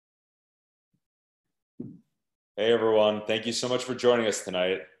Hey everyone, thank you so much for joining us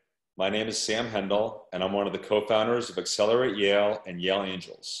tonight. My name is Sam Hendel, and I'm one of the co-founders of Accelerate Yale and Yale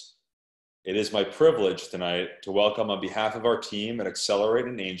Angels. It is my privilege tonight to welcome on behalf of our team at Accelerate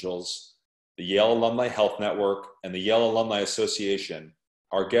and Angels, the Yale Alumni Health Network, and the Yale Alumni Association,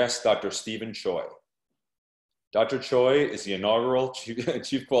 our guest, Dr. Stephen Choi. Dr. Choi is the inaugural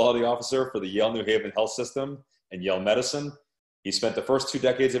Chief Quality Officer for the Yale New Haven Health System and Yale Medicine. He spent the first 2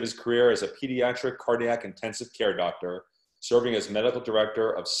 decades of his career as a pediatric cardiac intensive care doctor, serving as medical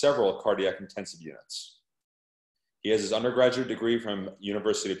director of several cardiac intensive units. He has his undergraduate degree from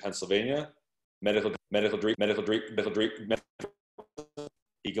University of Pennsylvania,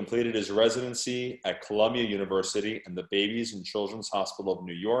 He completed his residency at Columbia University and the Babies and Children's Hospital of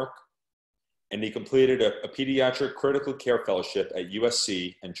New York, and he completed a pediatric critical care fellowship at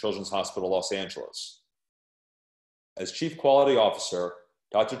USC and Children's Hospital Los Angeles. As Chief Quality Officer,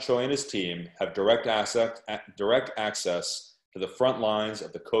 Dr. Choi and his team have direct access to the front lines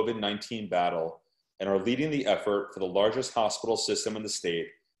of the COVID-19 battle and are leading the effort for the largest hospital system in the state,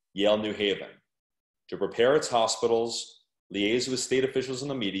 Yale New Haven, to prepare its hospitals, liaise with state officials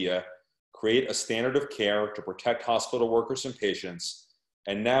and the media, create a standard of care to protect hospital workers and patients,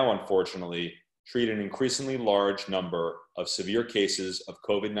 and now, unfortunately, treat an increasingly large number of severe cases of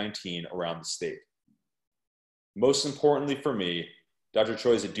COVID-19 around the state. Most importantly for me, Dr.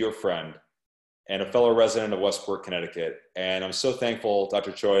 Choi is a dear friend and a fellow resident of Westport, Connecticut. And I'm so thankful,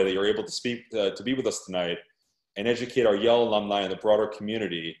 Dr. Choi, that you're able to be with us tonight and educate our Yale alumni and the broader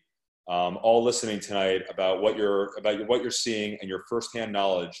community, all listening tonight about what you're seeing and your firsthand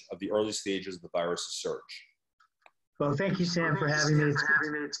knowledge of the early stages of the virus's surge. Well, thank you, Sam, for having me. It's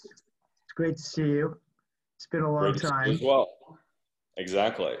great to see you. It's been a long time. As well.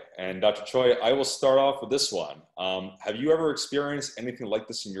 Exactly. And Dr. Choi, I will start off with this one. Have you ever experienced anything like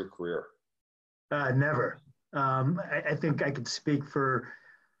this in your career? Never. I think I could speak for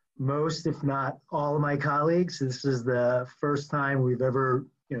most, if not all of my colleagues. This is the first time we've ever,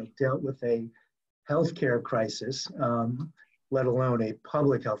 dealt with a healthcare crisis, let alone a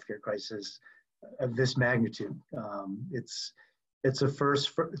public healthcare crisis of this magnitude. It's a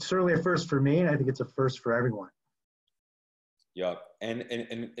first, it's certainly a first for me, and I think it's a first for everyone. Yeah, and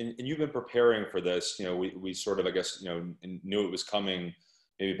you've been preparing for this. We sort of, I guess, knew it was coming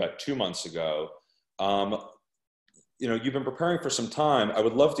maybe about 2 months ago. You've been preparing for some time. I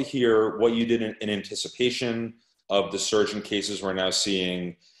would love to hear what you did in anticipation of the surge in cases we're now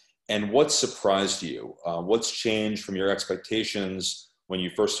seeing, and what surprised you. What's changed from your expectations when you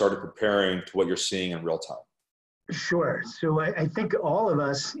first started preparing to what you're seeing in real time? Sure. So I think all of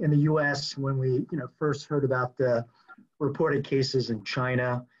us in the U.S., when we first heard about the reported cases in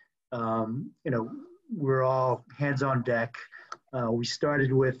China, we're all hands on deck. We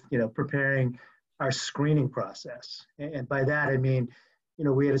started with, preparing our screening process. And by that, I mean,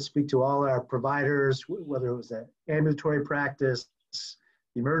 we had to speak to all our providers, whether it was an ambulatory practice,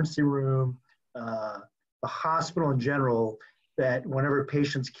 the emergency room, the hospital in general, that whenever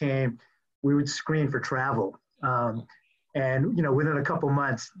patients came, we would screen for travel. And within a couple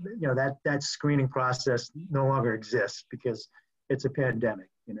months, that screening process no longer exists because it's a pandemic.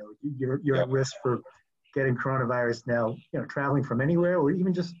 You're at risk for getting coronavirus now. Traveling from anywhere, or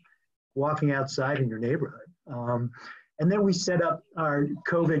even just walking outside in your neighborhood. And then we set up our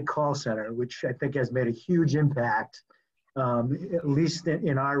COVID call center, which I think has made a huge impact, at least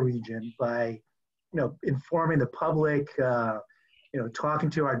in our region, by informing the public, talking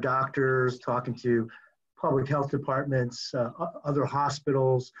to our doctors, talking to public health departments, other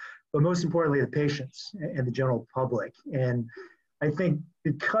hospitals, but most importantly, the patients and the general public. And I think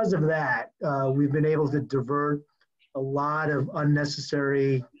because of that, we've been able to divert a lot of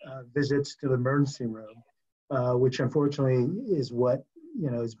unnecessary visits to the emergency room, which unfortunately is what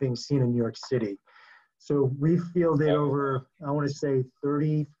is being seen in New York City. So we fielded over, I want to say,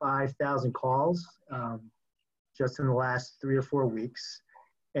 35,000 calls just in the last 3 or 4 weeks.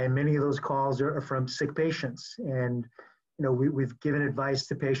 And many of those calls are from sick patients. And, we've given advice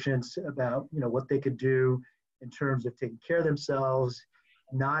to patients about, what they could do in terms of taking care of themselves,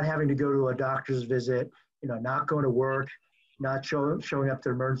 not having to go to a doctor's visit, not going to work, not showing up to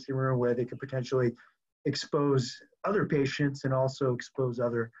the emergency room where they could potentially expose other patients and also expose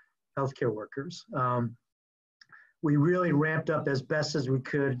other healthcare workers. We really ramped up as best as we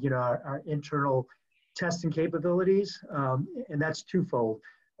could, our internal testing capabilities, and that's twofold.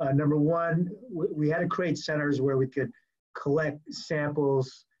 Number one, we had to create centers where we could collect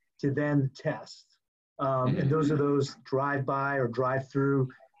samples to then test. And those are those drive-by or drive-through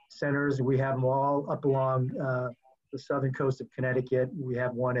centers. We have them all up along the southern coast of Connecticut. We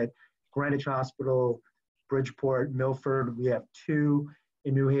have one at Greenwich Hospital, Bridgeport, Milford. We have 2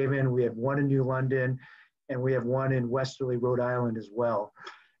 in New Haven. We have 1 in New London, and we have 1 in Westerly, Rhode Island as well.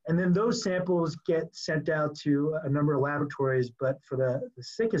 And then those samples get sent out to a number of laboratories, but for the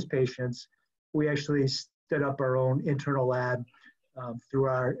sickest patients, we actually stood up our own internal lab through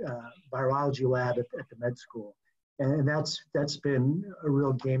our virology lab at the med school. And that's been a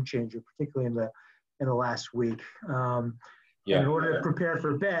real game changer, particularly in the last week. And in order to prepare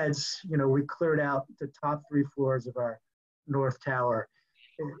for beds, we cleared out the top 3 floors of our North Tower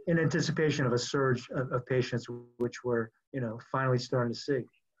in anticipation of a surge of patients, which we're finally starting to see.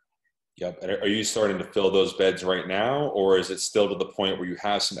 Yep. And are you starting to fill those beds right now, or is it still to the point where you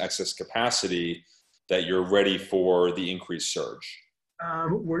have some excess capacity that you're ready for the increased surge?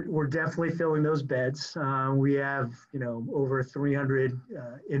 We're definitely filling those beds. We have, over 300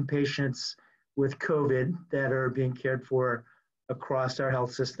 inpatients with COVID that are being cared for across our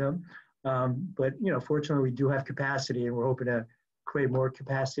health system. But, fortunately, we do have capacity, and we're hoping to create more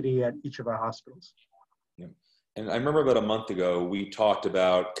capacity at each of our hospitals. Yeah. And I remember about a month ago, we talked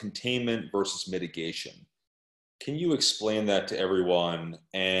about containment versus mitigation. Can you explain that to everyone?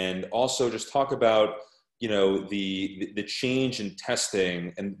 And also just talk about, the change in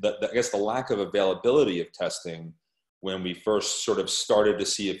testing and I guess the lack of availability of testing when we first sort of started to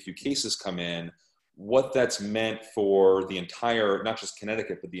see a few cases come in, what that's meant for the entire, not just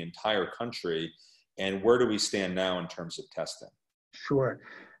Connecticut, but the entire country, and where do we stand now in terms of testing? Sure.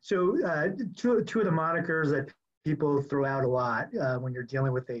 So two of the monikers that people throw out a lot when you're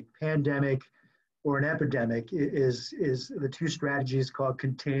dealing with a pandemic or an epidemic is the 2 strategies called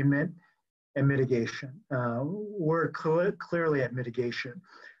containment and mitigation. We're clearly at mitigation.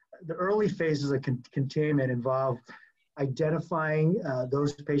 The early phases of containment involve identifying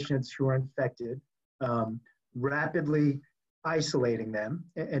those patients who are infected, rapidly isolating them,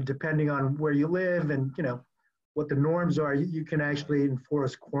 and depending on where you live and what the norms are, you can actually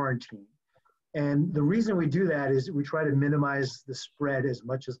enforce quarantine. And the reason we do that is we try to minimize the spread as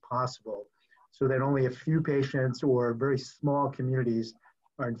much as possible so that only a few patients or very small communities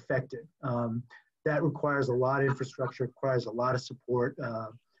are infected. That requires a lot of infrastructure, requires a lot of support,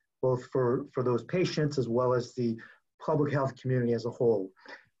 both for those patients as well as the public health community as a whole.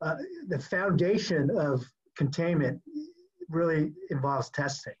 The foundation of containment really involves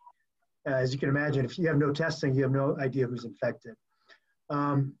testing. As you can imagine, if you have no testing, you have no idea who's infected.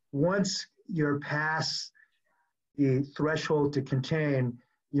 Once you're past the threshold to contain,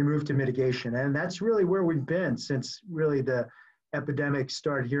 you move to mitigation. And that's really where we've been since really the epidemic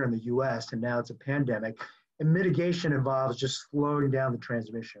started here in the US, and now it's a pandemic. And mitigation involves just slowing down the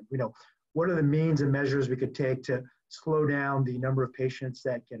transmission. What are the means and measures we could take to slow down the number of patients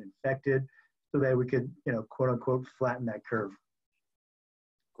that get infected so that we could, quote unquote, flatten that curve.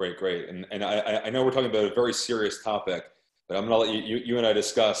 Great. And I know we're talking about a very serious topic, but I'm going to let you and I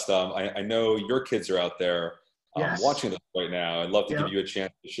discussed. I know your kids are out there watching this right now. I'd love to give you a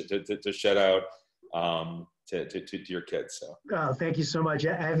chance to shout out to your kids. So. Oh, thank you so much.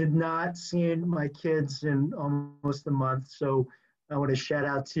 I have not seen my kids in almost a month, so I want to shout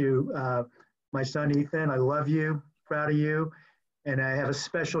out to my son Ethan. I love you, proud of you, and I have a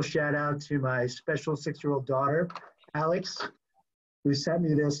special shout out to my special 6-year-old daughter, Alex, who sent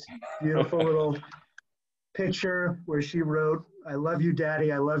me this beautiful little picture where she wrote, "I love you,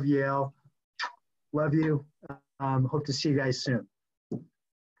 Daddy. I love Yale. Love you. Hope to see you guys soon."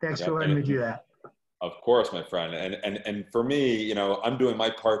 Thanks for letting me do that. Of course, my friend. And for me, I'm doing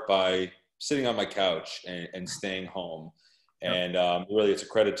my part by sitting on my couch and staying home. And really, it's a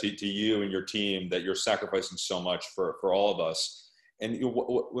credit to you and your team that you're sacrificing so much for all of us. And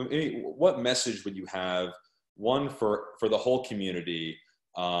what message would you have, one, for the whole community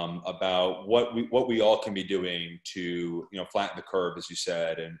about what we all can be doing to flatten the curve, as you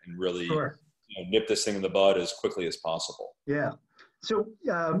said, and really nip this thing in the bud as quickly as possible? Yeah. So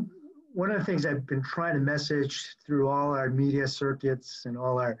one of the things I've been trying to message through all our media circuits and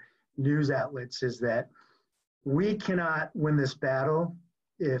all our news outlets is that we cannot win this battle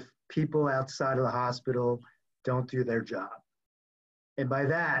if people outside of the hospital don't do their job. And by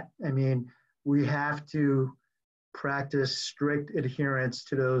that, I mean, we have to practice strict adherence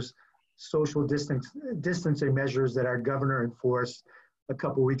to those social distancing measures that our governor enforced a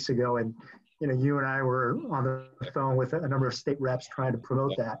couple weeks ago. And, you and I were on the phone with a number of state reps trying to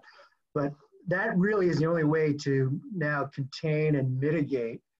promote that. But that really is the only way to now contain and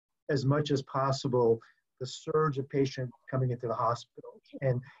mitigate as much as possible the surge of patients coming into the hospitals.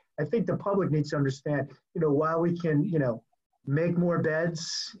 And I think the public needs to understand, while we can, make more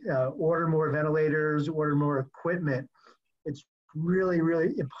beds, order more ventilators, order more equipment, it's really,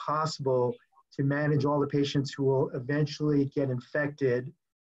 really impossible to manage all the patients who will eventually get infected,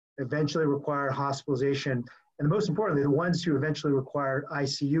 eventually require hospitalization, and most importantly, the ones who eventually require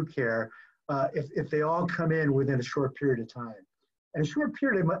ICU care, if they all come in within a short period of time. And a short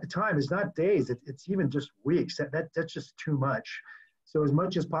period of time is not days, it's even just weeks. That's just too much. So as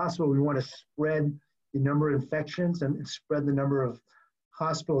much as possible, we want to spread the number of infections and spread the number of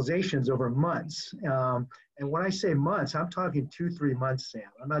hospitalizations over months. And when I say months, I'm talking 2-3 months,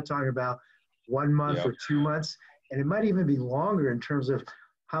 Sam. I'm not talking about 1 month or 2 months. And it might even be longer in terms of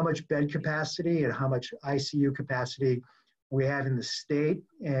how much bed capacity and how much ICU capacity we have in the state.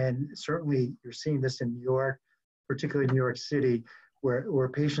 And certainly you're seeing this in New York, particularly New York City, where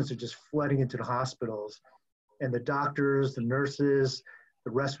patients are just flooding into the hospitals. And the doctors, the nurses,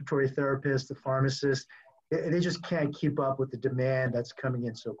 the respiratory therapists, the pharmacists, they just can't keep up with the demand that's coming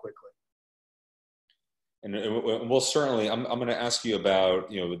in so quickly. And we'll certainly, I'm going to ask you about,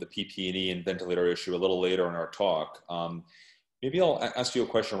 the PPE and ventilator issue a little later in our talk. Maybe I'll ask you a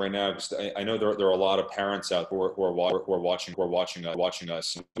question right now, because I know there are a lot of parents out there who are watching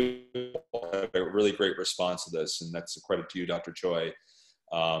us. We have a really great response to this, and that's a credit to you, Dr. Choi.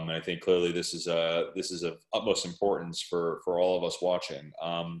 And I think clearly this is of utmost importance for all of us watching.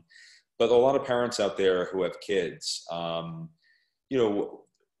 But a lot of parents out there who have kids, can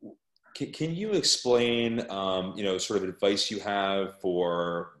you explain, sort of advice you have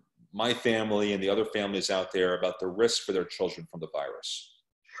for my family and the other families out there about the risk for their children from the virus?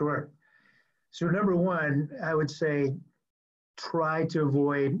 Sure. So number one, I would say try to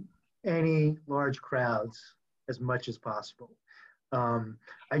avoid any large crowds as much as possible.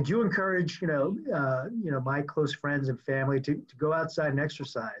 I do encourage, my close friends and family to go outside and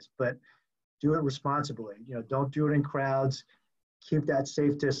exercise, but do it responsibly. Don't do it in crowds. Keep that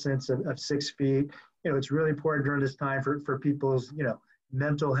safe distance of 6 feet. It's really important during this time for people's,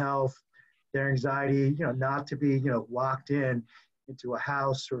 mental health, their anxiety, not to be, locked into a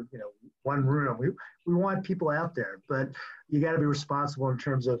house or, one room. We want people out there, but you got to be responsible in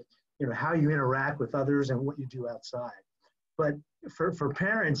terms of, how you interact with others and what you do outside. But for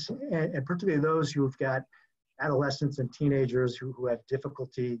parents, and particularly those who've got adolescents and teenagers who have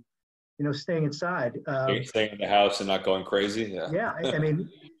difficulty, staying inside. Staying in the house and not going crazy? Yeah, I mean,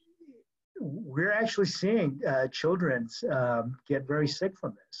 we're actually seeing children get very sick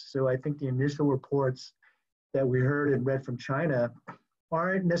from this. So I think the initial reports that we heard and read from China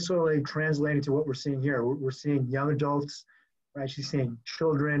aren't necessarily translating to what we're seeing here. We're seeing young adults, we're actually seeing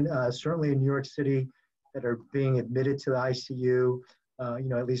children, certainly in New York City, that are being admitted to the ICU.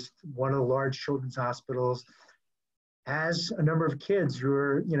 At least one of the large children's hospitals has a number of kids who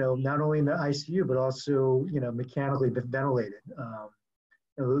are, not only in the ICU, but also, mechanically ventilated.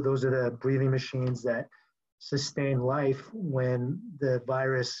 Those are the breathing machines that sustain life when the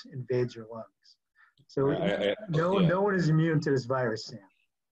virus invades your lungs. So no one is immune to this virus, Sam.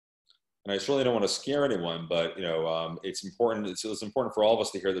 And I certainly don't want to scare anyone, but it's important. It's important for all of us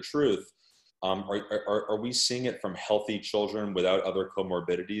to hear the truth. Are we seeing it from healthy children without other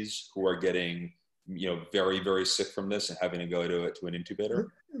comorbidities who are getting, very, very sick from this and having to go to an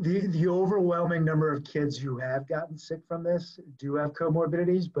incubator? The overwhelming number of kids who have gotten sick from this do have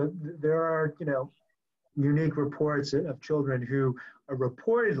comorbidities, but there are, unique reports of children who are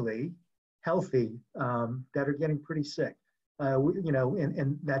reportedly healthy that are getting pretty sick.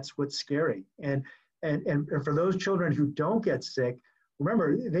 And that's what's scary. And for those children who don't get sick,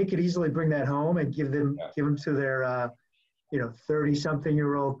 remember, they could easily bring that home and give them to their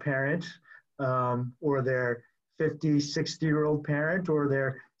 30-something-year-old parent, or their 50, 60-year-old parent, or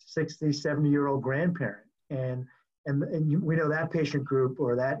their 60, 70-year-old grandparent. And we know that patient group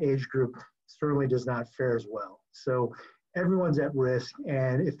or that age group certainly does not fare as well. So everyone's at risk.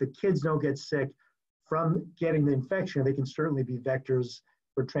 And if the kids don't get sick from getting the infection, they can certainly be vectors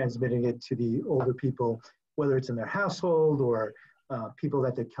for transmitting it to the older people, whether it's in their household or people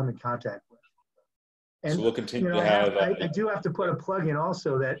that they come in contact with. And so we'll continue to have. I do have to put a plug in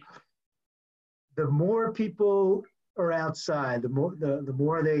also that the more people are outside, the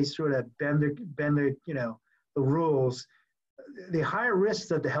more they sort of bend the rules, the higher risks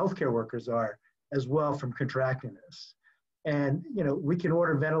that the healthcare workers are as well from contracting this. And we can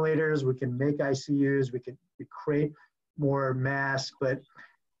order ventilators, we can make ICUs, we create more masks, but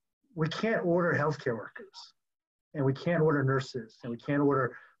we can't order healthcare workers, and we can't order nurses, and we can't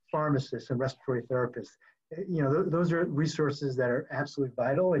order pharmacists and respiratory therapists. Those are resources that are absolutely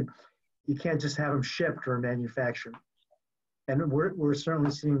vital, and you can't just have them shipped or manufactured. And we're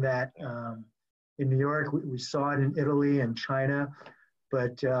certainly seeing that in New York. We saw it in Italy and China,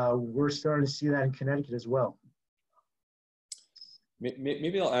 but we're starting to see that in Connecticut as well.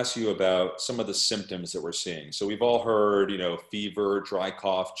 Maybe I'll ask you about some of the symptoms that we're seeing. So we've all heard, fever, dry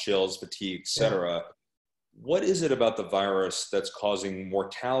cough, chills, fatigue, Yeah, etc. What is it about the virus that's causing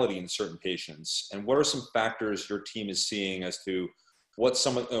mortality in certain patients? And what are some factors your team is seeing as to why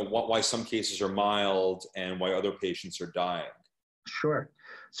some cases are mild and why other patients are dying? sure.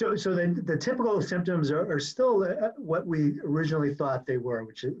 So the typical symptoms are still what we originally thought they were,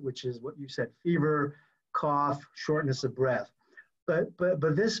 which is what you said: fever, cough, shortness of breath.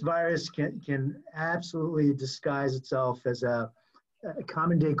 But this virus can absolutely disguise itself as a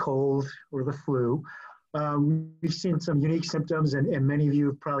common day cold or the flu. We've seen some unique symptoms, and many of you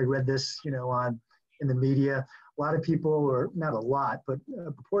have probably read this, in the media. A lot of people, or not a lot, but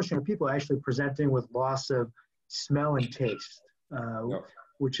a proportion of people, are actually presenting with loss of smell and taste, Yep.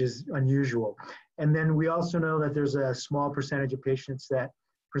 which is unusual. And then we also know that there's a small percentage of patients that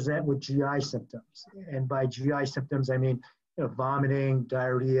present with GI symptoms, and by GI symptoms I mean vomiting,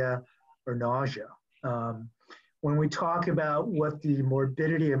 diarrhea, or nausea. When we talk about what the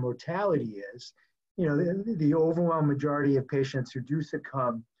morbidity and mortality is, the overwhelming majority of patients who do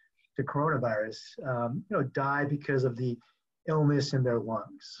succumb to coronavirus, die because of the illness in their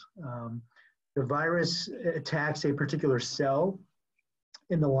lungs. The virus attacks a particular cell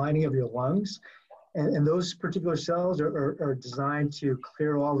in the lining of your lungs, and those particular cells are designed to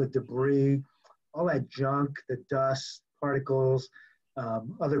clear all the debris, all that junk, the dust, particles,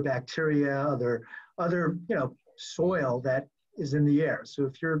 other bacteria, other soil that is in the air. So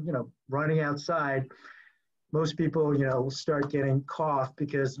if you're running outside, most people will start getting cough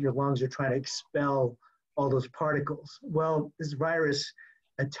because your lungs are trying to expel all those particles. Well, this virus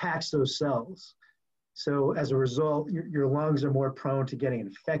attacks those cells. So as a result, your lungs are more prone to getting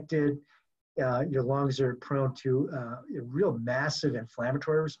infected. Your lungs are prone to a real massive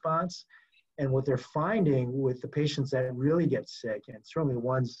inflammatory response. And what they're finding with the patients that really get sick, and certainly the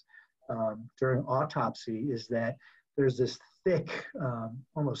ones during autopsy, is that there's this thick,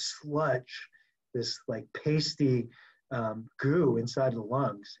 almost sludge, this like pasty goo inside the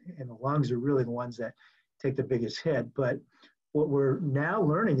lungs. And the lungs are really the ones that take the biggest hit. But what we're now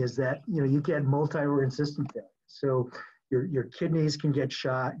learning is that you get multi-organ system failure. So your kidneys can get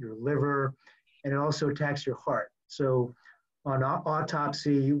shot, your liver, and it also attacks your heart. So on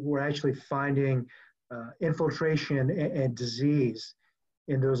autopsy, we're actually finding infiltration and disease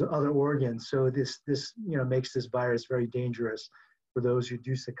in those other organs. So this makes this virus very dangerous for those who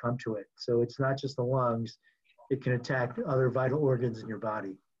do succumb to it. So it's not just the lungs; it can attack other vital organs in your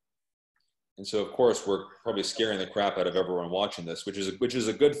body. And so, of course, we're probably scaring the crap out of everyone watching this, which is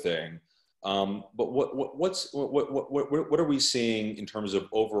a good thing. But what are we seeing in terms of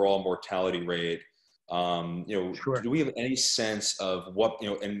overall mortality rate? Sure. Do we have any sense of what,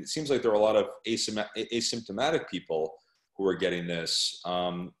 and it seems like there are a lot of asymptomatic people who are getting this.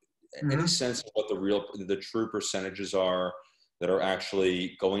 Any sense of what the true percentages are that are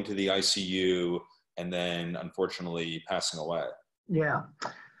actually going to the ICU and then unfortunately passing away? Yeah.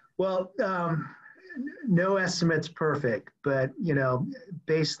 Well, no estimate's perfect, but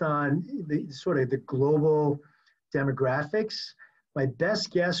based on the sort of the global demographics, my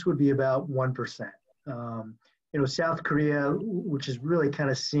best guess would be about 1%. South Korea, which is really kind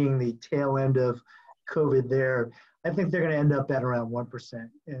of seeing the tail end of COVID there, I think they're going to end up at around 1%.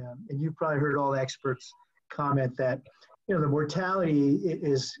 And you've probably heard all the experts comment that, the mortality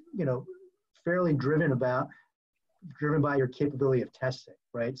is, fairly driven by your capability of testing,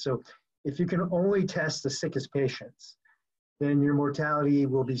 right? So if you can only test the sickest patients, then your mortality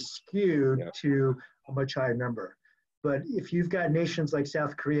will be skewed to a much higher number. But if you've got nations like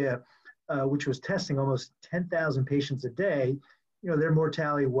South Korea, which was testing almost 10,000 patients a day, their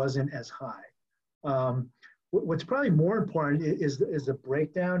mortality wasn't as high. What's probably more important is the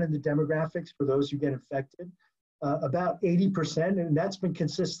breakdown in the demographics for those who get infected. About 80%, and that's been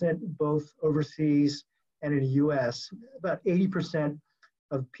consistent both overseas and in the US, about 80%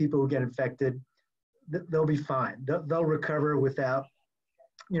 of people who get infected, they'll be fine. They'll recover without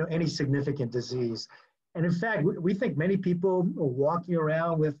any significant disease. And in fact, we think many people are walking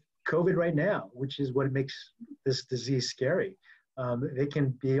around with COVID right now, which is what makes this disease scary. They can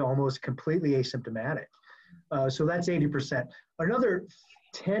be almost completely asymptomatic. So that's 80%. Another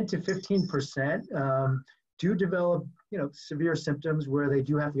 10 to 15% do develop severe symptoms where they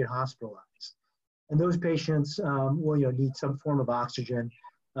do have to get hospitalized. And those patients will need some form of oxygen,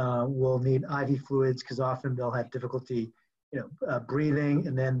 will need IV fluids because often they'll have difficulty breathing,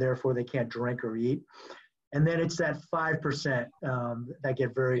 and then therefore they can't drink or eat. And then it's that 5% that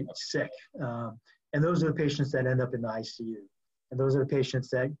get very sick. And those are the patients that end up in the ICU. And those are the patients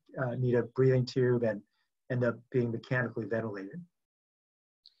that need a breathing tube and end up being mechanically ventilated.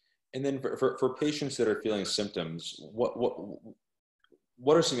 And then for patients that are feeling symptoms,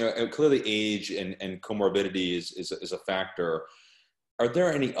 what are some, clearly age and comorbidity is a factor. Are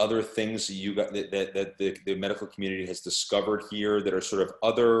there any other things that you got that the medical community has discovered here that are sort of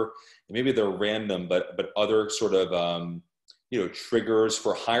other, maybe they're random, but other sort of, triggers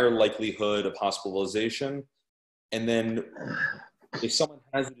for higher likelihood of hospitalization? And then if someone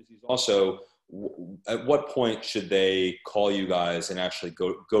has the disease also, at what point should they call you guys and actually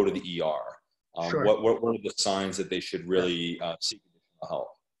go to the ER? Sure. What are the signs that they should really seek additional help?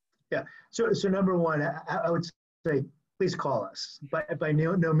 Yeah. So number one, I would say, please call us. By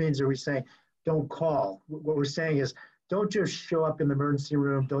no means are we saying don't call. What we're saying is don't just show up in the emergency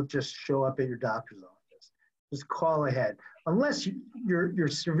room. Don't just show up at your doctor's office. Just call ahead. Unless you're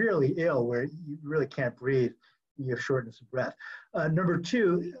severely ill where you really can't breathe, you have shortness of breath. Number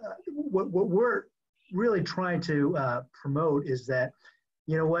two, what we're really trying to promote is that,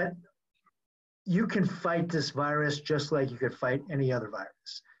 you know what, you can fight this virus just like you could fight any other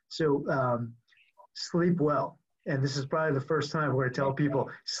virus. So sleep well. And this is probably the first time we're going to tell people,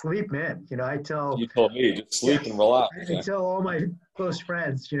 sleep in. I tell— You told me, just sleep and relax. I tell all my close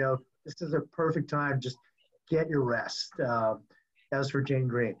friends, this is a perfect time. Just get your rest. That was for Jane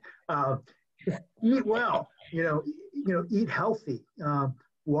Green. Eat well, eat healthy,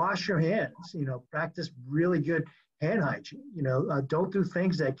 wash your hands, practice really good hand hygiene, don't do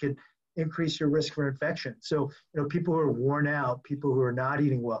things that could increase your risk for infection. So, people who are worn out, people who are not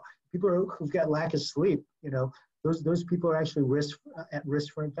eating well, people who've got lack of sleep, those people are actually at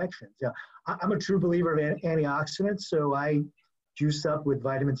risk for infections. Yeah, I'm a true believer of antioxidants, so I juice up with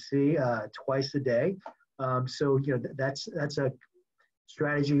vitamin C twice a day. So that's a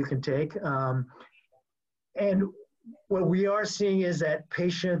strategy you can take. And what we are seeing is that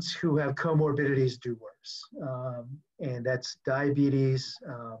patients who have comorbidities do worse, and that's diabetes,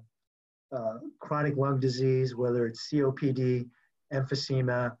 chronic lung disease, whether it's COPD,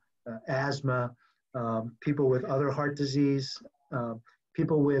 emphysema, asthma, people with other heart disease,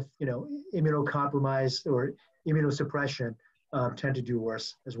 people with immunocompromised or immunosuppression tend to do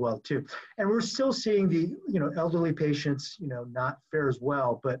worse as well too. And we're still seeing the elderly patients not fare as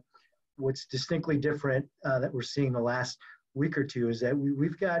well, but what's distinctly different that we're seeing the last week or two is that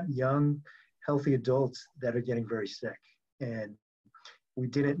we've got young, healthy adults that are getting very sick. And we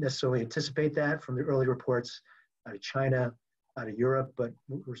didn't necessarily anticipate that from the early reports out of China, out of Europe, but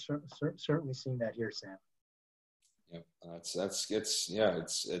we're certainly seeing that here, Sam. Yep,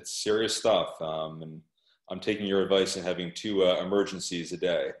 it's serious stuff. And I'm taking your advice and having 2 emergencies a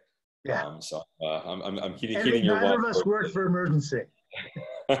day. Yeah. So I'm heeding your neither of us work for emergency.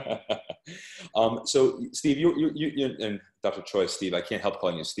 So Steve, you and Dr. Choi, Steve, I can't help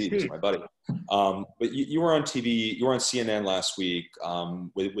calling you Steve. He's my buddy. But you were on TV, you were on CNN last week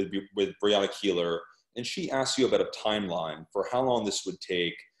with Brianna Keeler, and she asked you about a timeline for how long this would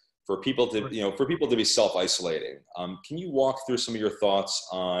take for people to be self-isolating. Can you walk through some of your thoughts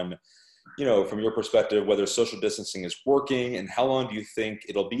on, from your perspective, whether social distancing is working, and how long do you think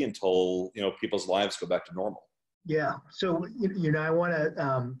it'll be until people's lives go back to normal? Yeah. So, I want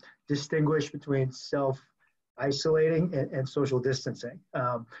to distinguish between self-isolating and social distancing.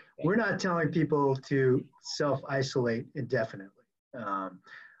 We're not telling people to self-isolate indefinitely.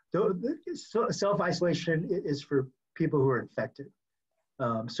 Self-isolation is for people who are infected.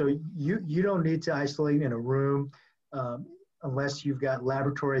 So you don't need to isolate in a room unless you've got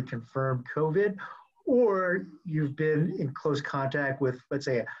laboratory confirmed COVID, or you've been in close contact with, let's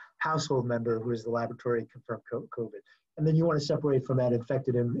say, a household member who is the laboratory confirmed COVID. And then you want to separate from that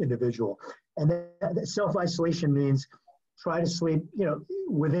infected individual. And then self-isolation means try to sleep,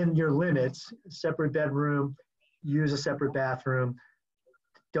 within your limits, separate bedroom, use a separate bathroom,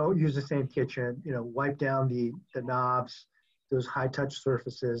 don't use the same kitchen, wipe down the knobs, those high touch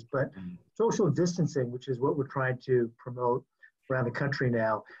surfaces. But social distancing, which is what we're trying to promote around the country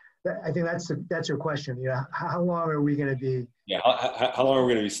now, I think that's your question. How long are we going to be? Yeah, how long are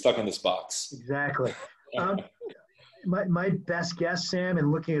we going to be stuck in this box? Exactly. My best guess, Sam,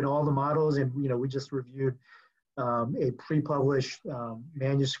 in looking at all the models, and we just reviewed a pre-published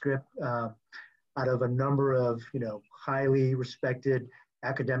manuscript out of a number of highly respected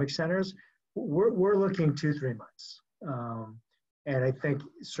academic centers. We're looking 2-3 months, and I think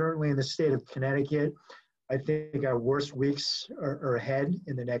certainly in the state of Connecticut, I think our worst weeks are ahead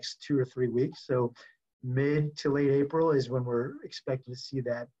in the next 2 or 3 weeks. So mid to late April is when we're expecting to see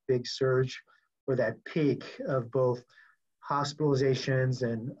that big surge or that peak of both hospitalizations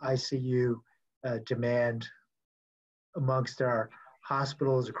and ICU demand amongst our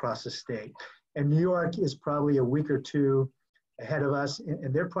hospitals across the state. And New York is probably a week or 2 ahead of us,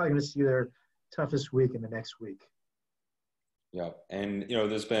 and they're probably going to see their toughest week in the next week. Yeah, and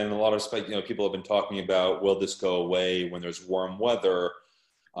there's been a lot of people have been talking about, will this go away when there's warm weather,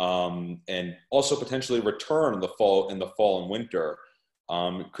 and also potentially return in the fall and winter.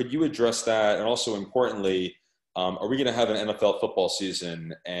 Could you address that? And also importantly, are we going to have an NFL football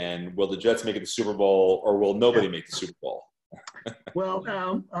season, and will the Jets make it to the Super Bowl, or will nobody make the Super Bowl? Well,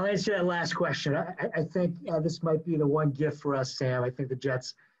 I'll answer that last question. I think this might be the one gift for us, Sam. I think the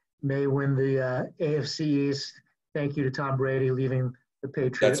Jets may win the AFC East. Thank you to Tom Brady leaving the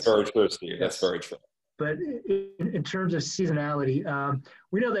Patriots. That's very true, Steve. That's very true. But in terms of seasonality,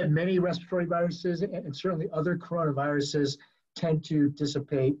 we know that many respiratory viruses and certainly other coronaviruses tend to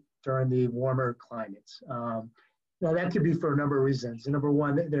dissipate during the warmer climates. Now, that could be for a number of reasons. Number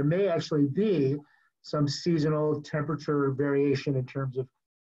one, there may actually be some seasonal temperature variation in terms of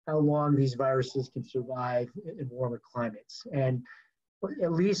how long these viruses can survive in warmer climates. And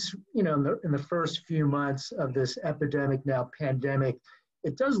at least, in the first few months of this epidemic, now pandemic,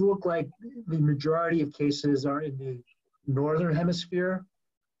 it does look like the majority of cases are in the northern hemisphere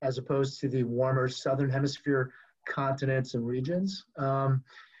as opposed to the warmer southern hemisphere continents and regions.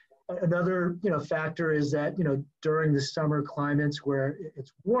 Another, factor is that, during the summer climates where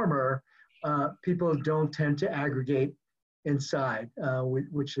it's warmer, people don't tend to aggregate inside,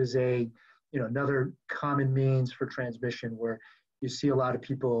 which is another common means for transmission, where you see a lot of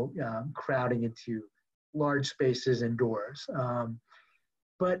people crowding into large spaces indoors.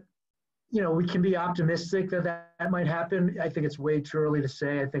 But, we can be optimistic that might happen. I think it's way too early to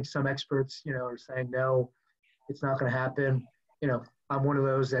say. I think some experts, are saying, no, it's not going to happen. I'm one of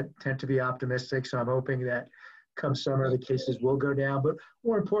those that tend to be optimistic. So I'm hoping that come summer, the cases will go down. But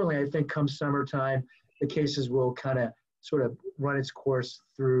more importantly, I think come summertime, the cases will kind of sort of run its course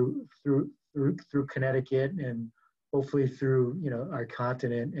through Connecticut and hopefully through, our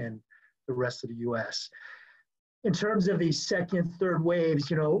continent and the rest of the U.S. In terms of the second, third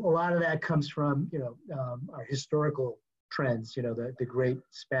waves, a lot of that comes from, our historical trends, the great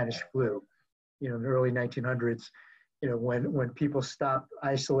Spanish flu, in the early 1900s, when people stopped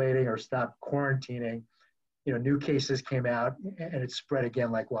isolating or stopped quarantining, new cases came out and it spread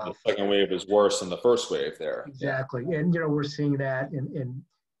again like wildfire. The second wave is worse than the first wave there. Exactly. Yeah. And, we're seeing that in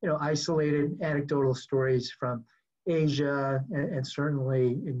isolated anecdotal stories from Asia and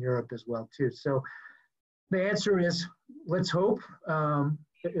certainly in Europe as well, too. So the answer is, let's hope.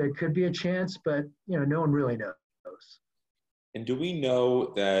 There could be a chance, but, no one really knows. And do we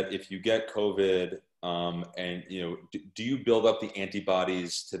know that if you get COVID, and do you build up the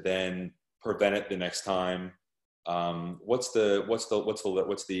antibodies to then prevent it the next time? What's the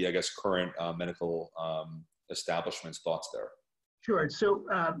I guess current medical establishment's thoughts there? Sure. So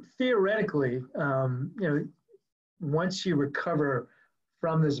theoretically, once you recover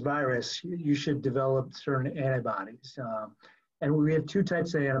from this virus, you should develop certain antibodies. And we have two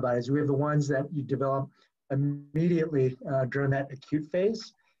types of antibodies. We have the ones that you develop immediately during that acute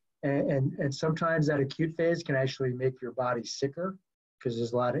phase. And sometimes that acute phase can actually make your body sicker because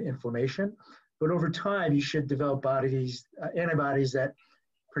there's a lot of inflammation. But over time, you should develop antibodies that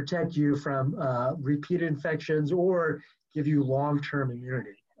protect you from repeated infections or give you long-term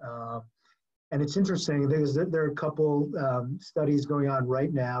immunity. And it's interesting because there are a couple studies going on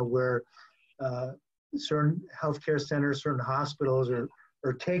right now where certain healthcare centers, certain hospitals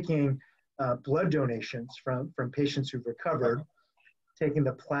are taking blood donations from patients who've recovered, taking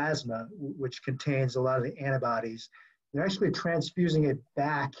the plasma, which contains a lot of the antibodies. They're actually transfusing it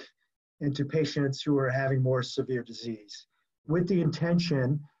back into patients who are having more severe disease with the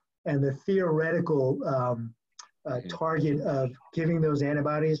intention and the theoretical target of giving those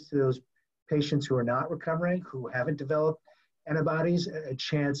antibodies to those patients who are not recovering, who haven't developed antibodies, a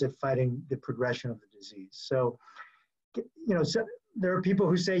chance at fighting the progression of the disease. So, so there are people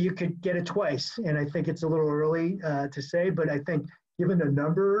who say you could get it twice, and I think it's a little early to say, but I think given the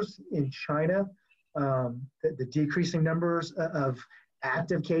numbers in China, the decreasing numbers of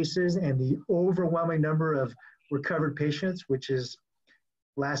active cases and the overwhelming number of recovered patients, which is,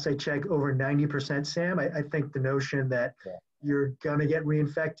 last I checked, over 90%, Sam, I think the notion that you're going to get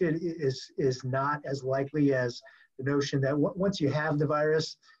reinfected is not as likely as the notion that once you have the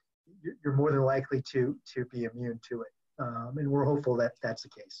virus, you're more than likely to be immune to it. And we're hopeful that that's the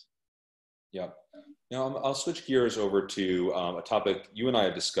case. Yeah. Now I'll switch gears over to a topic you and I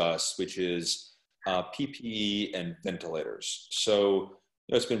have discussed, which is PPE and ventilators. So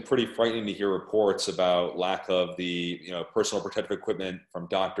it's been pretty frightening to hear reports about lack of the personal protective equipment from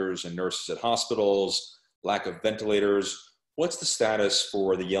doctors and nurses at hospitals, lack of ventilators. What's the status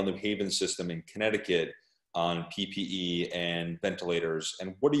for the Yale New Haven system in Connecticut? on PPE and ventilators,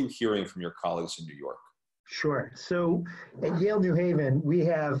 and what are you hearing from your colleagues in New York? Sure. So at Yale New Haven, we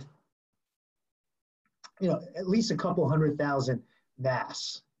have, at least a couple 100,000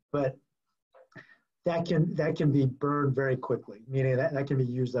 masks, but that can be burned very quickly, meaning that can be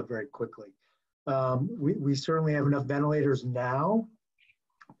used up very quickly. We certainly have enough ventilators now,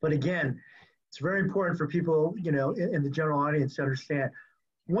 but again, it's very important for people, in the general audience to understand,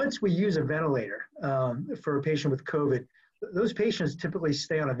 once we use a ventilator for a patient with COVID, those patients typically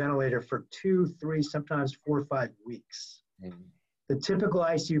stay on a ventilator for 2, 3, sometimes 4 or 5 weeks. Mm-hmm. The typical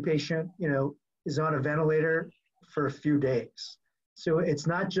ICU patient, is on a ventilator for a few days. So it's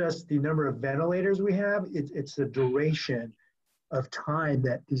not just the number of ventilators we have, it's the duration of time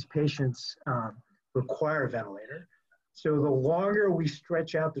that these patients require a ventilator. So the longer we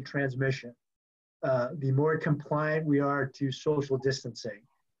stretch out the transmission, the more compliant we are to social distancing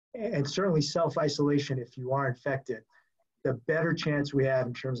and certainly self-isolation if you are infected, the better chance we have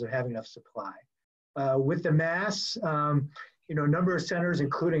in terms of having enough supply. With the masks, a number of centers,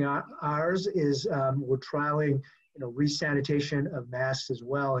 including ours, we're trialing resanitation of masks as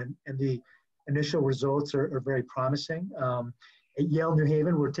well, and the initial results are very promising. At Yale New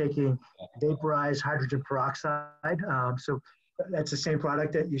Haven, we're taking vaporized hydrogen peroxide. So that's the same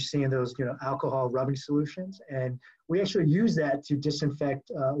product that you see in those alcohol rubbing solutions, and we actually use that to disinfect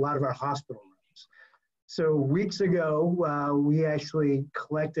a lot of our hospital rooms. So weeks ago, we actually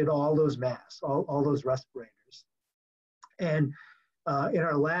collected all those masks, all those respirators. And in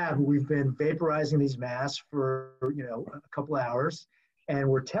our lab, we've been vaporizing these masks for a couple of hours, and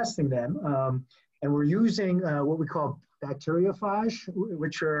we're testing them. And we're using what we call bacteriophage,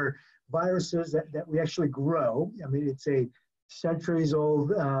 which are viruses that we actually grow. I mean, it's a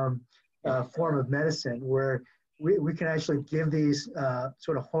centuries-old form of medicine where we can actually give these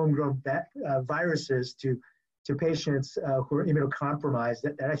sort of homegrown viruses to patients who are immunocompromised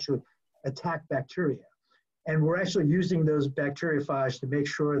that actually attack bacteria. And we're actually using those bacteriophages to make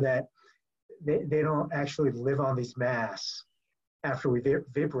sure that they don't actually live on these masks after we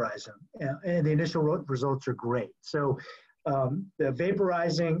vaporize them. And the initial results are great. So the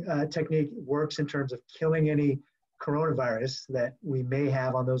vaporizing technique works in terms of killing any coronavirus that we may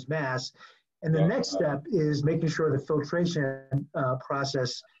have on those masks. And the next step is making sure the filtration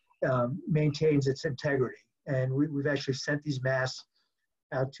process maintains its integrity. And we've actually sent these masks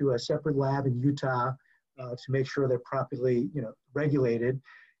out to a separate lab in Utah to make sure they're properly, regulated.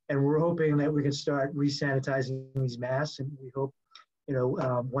 And we're hoping that we can start resanitizing these masks. And we hope,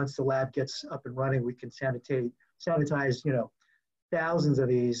 once the lab gets up and running, we can sanitize, thousands of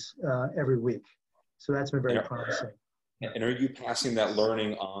these every week. So that's been very promising. And are you passing that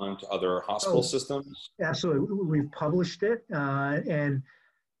learning on to other hospital systems? Absolutely. We've published it. And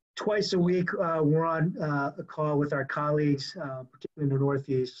twice a week, we're on a call with our colleagues, particularly in the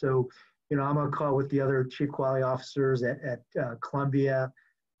Northeast. So, I'm on call with the other chief quality officers at Columbia,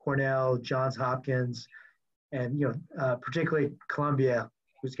 Cornell, Johns Hopkins, and, particularly Columbia,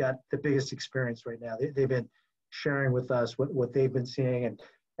 who's got the biggest experience right now. They've been sharing with us what they've been seeing, and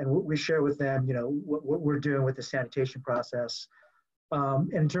we share with them, what we're doing with the sanitation process.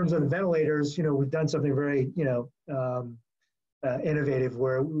 And in terms of the ventilators, we've done something very, innovative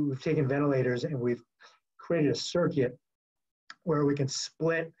where we've taken ventilators and we've created a circuit where we can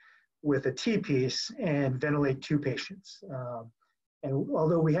split with a T-piece and ventilate 2 patients. And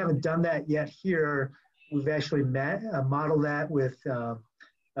although we haven't done that yet here, we've actually modeled that with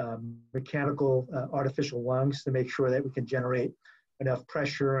mechanical artificial lungs to make sure that we can generate enough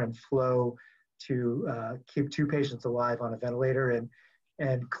pressure and flow to keep 2 patients alive on a ventilator.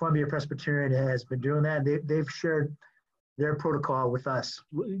 And Columbia Presbyterian has been doing that. They've shared their protocol with us,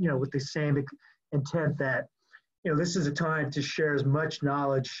 with the same intent that, this is a time to share as much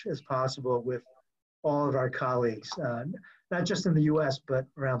knowledge as possible with all of our colleagues, not just in the US, but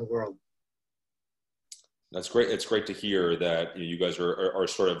around the world. That's great. It's great to hear that you guys are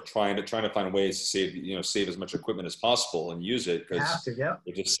sort of trying to find ways to save as much equipment as possible and use it, because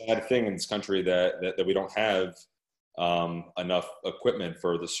it's a sad thing in this country that we don't have enough equipment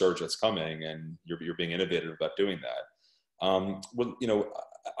for the surge that's coming, and you're being innovative about doing that.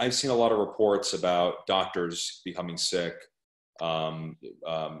 I've seen a lot of reports about doctors becoming sick,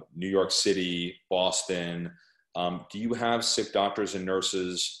 New York City, Boston. Do you have sick doctors and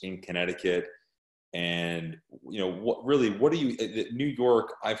nurses in Connecticut? And, what do you, New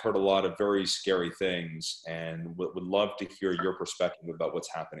York, I've heard a lot of very scary things, and would love to hear your perspective about what's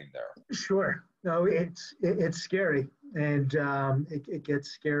happening there. Sure. No, it's scary, and it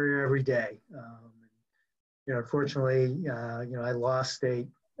gets scarier every day. Unfortunately, I lost a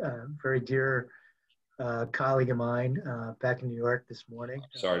very dear colleague of mine back in New York this morning.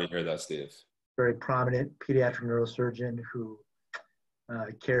 Sorry to hear that, Steve. Very prominent pediatric neurosurgeon who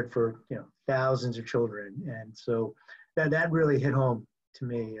cared for thousands of children, and so that really hit home to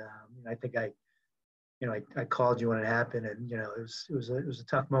me. I think I called you when it happened, and it was a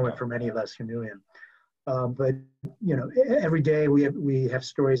tough moment for many of us who knew him. But every day we have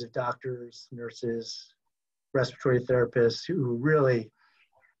stories of doctors, nurses, respiratory therapists who really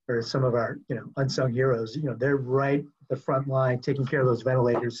are some of our unsung heroes. They're right at the front line taking care of those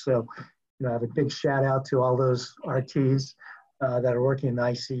ventilators. So I have a big shout out to all those RTs that are working in the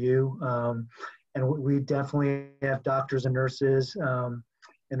ICU. And we definitely have doctors and nurses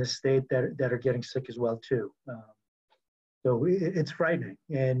in the state that are getting sick as well too. So it's frightening,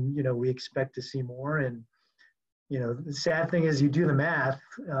 and we expect to see more. And the sad thing is, you do the math,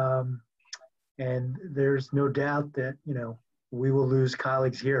 and there's no doubt that we will lose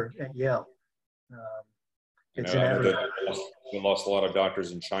colleagues here at Yale. It's inevitable. We lost a lot of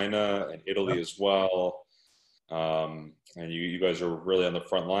doctors in China and Italy as well, and you guys are really on the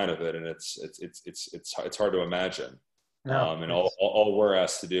front line of it, and it's hard to imagine. No, and all we're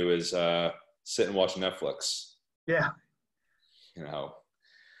asked to do is sit and watch Netflix. Yeah.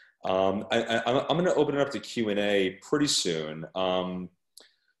 I'm going to open it up to Q&A pretty soon. Have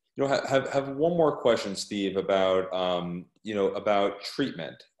one more question, Steve, about about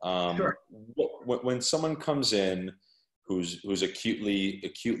treatment. Sure. When someone comes in who's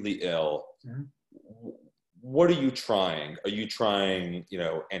acutely ill, mm-hmm. What are you trying? Are you trying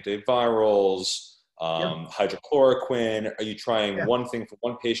antivirals, hydrochloroquine? Are you trying one thing for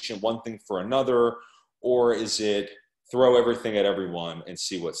one patient, one thing for another, or is it throw everything at everyone and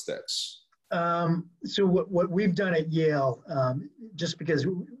see what sticks? So what we've done at Yale, just because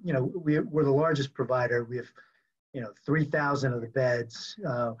we're the largest provider, we have 3,000 of the beds.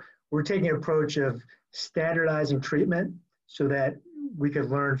 We're taking an approach of standardizing treatment so that we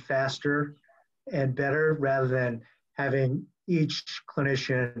could learn faster and better, rather than having each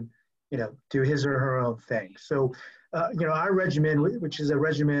clinician do his or her own thing. So our regimen, which is a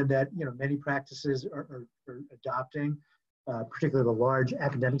regimen that many practices are adopting, particularly the large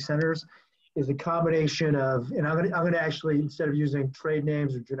academic centers, is a combination of, and I'm going to actually, instead of using trade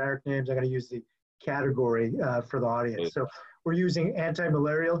names or generic names, I'm going to use the category for the audience. So we're using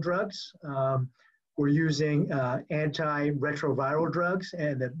anti-malarial drugs. We're using anti-retroviral drugs,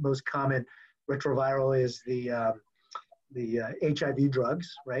 and the most common retroviral is the HIV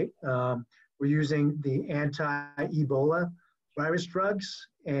drugs, right? We're using the anti-Ebola virus drugs,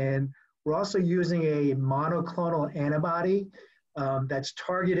 and we're also using a monoclonal antibody that's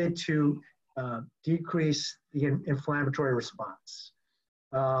targeted to decrease the inflammatory response.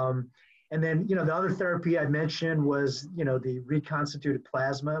 And then, the other therapy I mentioned was, the reconstituted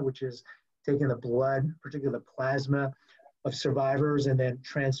plasma, which is taking the blood, particularly the plasma of survivors, and then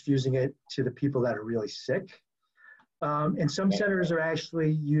transfusing it to the people that are really sick. And some centers are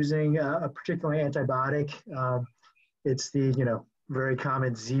actually using a particular antibiotic. It's the, very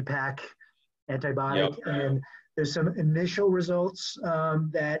common Z-Pak antibiotic. Yep. And there's some initial results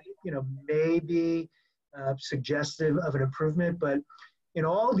that, may be suggestive of an improvement, but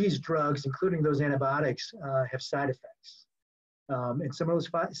all of these drugs, including those antibiotics, have side effects. And some of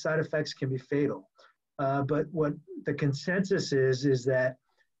those side effects can be fatal. But what the consensus is that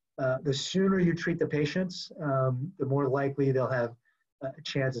the sooner you treat the patients, the more likely they'll have a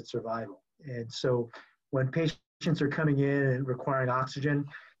chance at survival. And so when patients are coming in and requiring oxygen,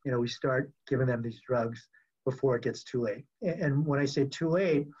 we start giving them these drugs before it gets too late. And when I say too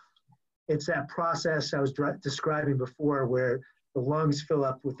late, it's that process I was describing before, where the lungs fill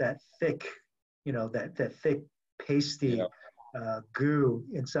up with that thick, that thick, pasty goo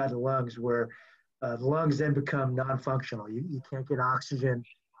inside the lungs, where the lungs then become non-functional. You can't get oxygen to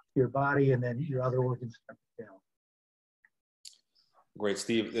your body, and then your other organs start to fail. Great,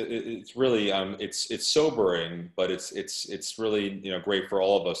 Steve. It's really it's sobering, but it's really great for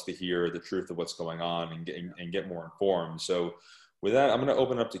all of us to hear the truth of what's going on and get more informed. So, with that, I'm going to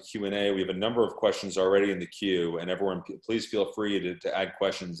open up to Q&A. We have a number of questions already in the queue, and everyone, please feel free to add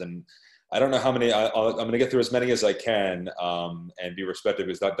questions. And I don't know how many. I'm going to get through as many as I can, and be respectful,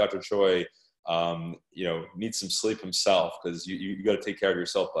 because Dr. Choi, needs some sleep himself, because you got to take care of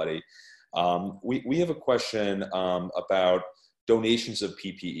yourself, buddy. We have a question about donations of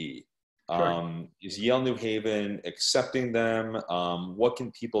PPE. Sure. Is Yale New Haven accepting them? What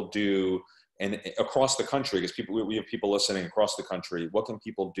can people do? And across the country, because we have people listening across the country, what can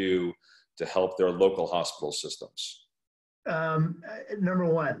people do to help their local hospital systems? Number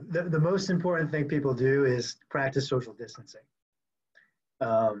one, the most important thing people do is practice social distancing.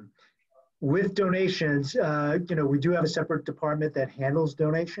 with donations, we do have a separate department that handles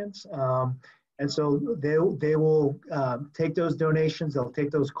donations. And so they will take those donations, they'll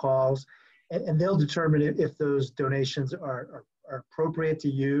take those calls, and they'll determine if those donations are appropriate to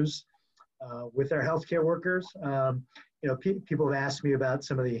use with our healthcare workers. People have asked me about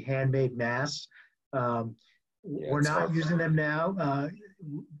some of the handmade masks. We're not using them now.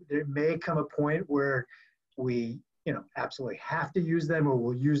 There may come a point where we, absolutely have to use them, or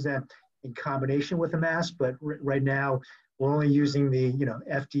we'll use them in combination with a mask. But right now, we're only using the,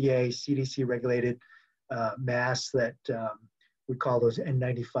 FDA, CDC regulated masks that we call those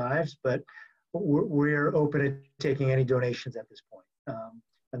N95s. But we're open to taking any donations at this point.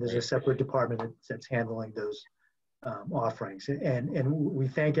 And there's a separate department that's handling those offerings. And we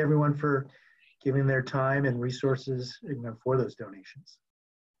thank everyone for giving their time and resources for those donations.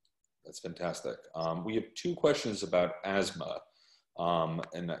 That's fantastic. We have two questions about asthma,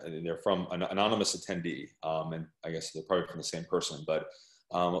 and they're from an anonymous attendee, and I guess they're probably from the same person. But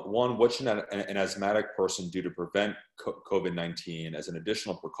one, what should an asthmatic person do to prevent COVID-19 as an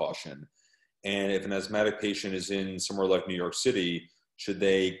additional precaution? And if an asthmatic patient is in somewhere like New York City, should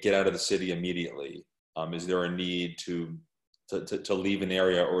they get out of the city immediately? Is there a need to leave an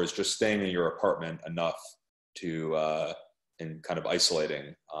area, or is just staying in your apartment enough to and kind of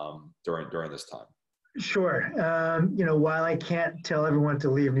isolating during this time? Sure. While I can't tell everyone to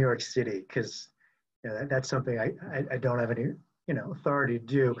leave New York City, because that's something I don't have any authority to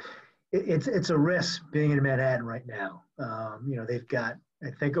do, it's a risk being in Manhattan right now. They've got, I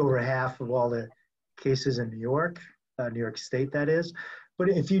think, over half of all the cases in New York State, that is. But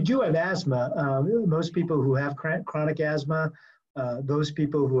if you do have asthma, most people who have chronic asthma, those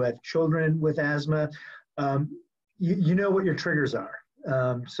people who have children with asthma, you know what your triggers are.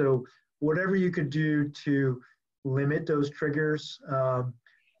 So whatever you could do to limit those triggers,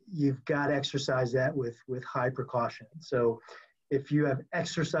 you've got to exercise that with high precaution. So if you have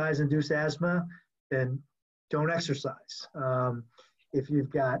exercise-induced asthma, then don't exercise. If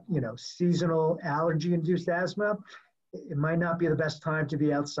you've got seasonal allergy-induced asthma, it might not be the best time to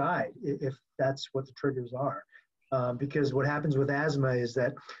be outside if that's what the triggers are. Because what happens with asthma is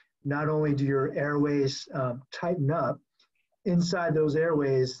that not only do your airways tighten up, inside those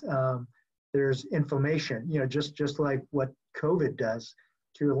airways, there's inflammation, just like what COVID does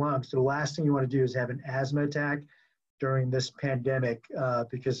to your lungs. So the last thing you want to do is have an asthma attack during this pandemic,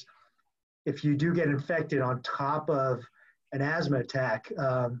 because if you do get infected on top of an asthma attack,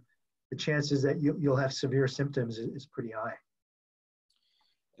 the chances that you'll have severe symptoms is pretty high.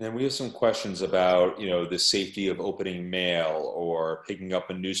 And then we have some questions about, the safety of opening mail or picking up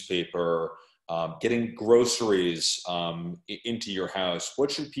a newspaper, getting groceries into your house. What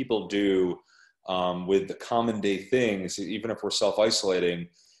should people do with the common day things, even if we're self-isolating,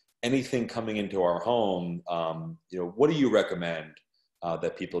 anything coming into our home? What do you recommend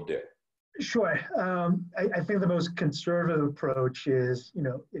that people do? Sure. I think the most conservative approach is,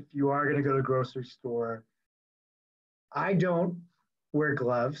 if you are going to go to the grocery store, I don't wear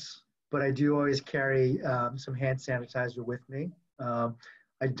gloves, but I do always carry some hand sanitizer with me.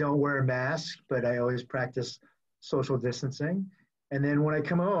 I don't wear a mask, but I always practice social distancing. And then when I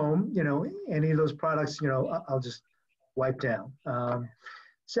come home, any of those products, I'll just wipe down.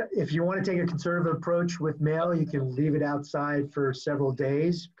 So if you want to take a conservative approach with mail, you can leave it outside for several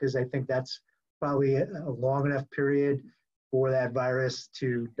days, because I think that's probably a long enough period for that virus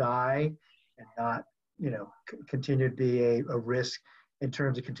to die and not, continue to be a risk in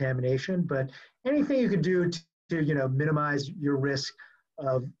terms of contamination. But anything you can do to minimize your risk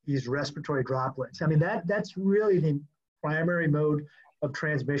of these respiratory droplets. I mean, that's really the primary mode of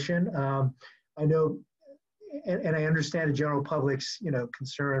transmission. I know, and I understand the general public's,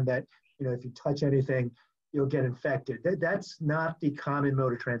 concern that, if you touch anything, you'll get infected. That's not the common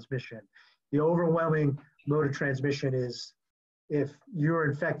mode of transmission. The overwhelming mode of transmission is if you're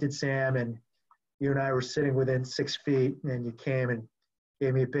infected, Sam, and you and I were sitting within 6 feet, and you came and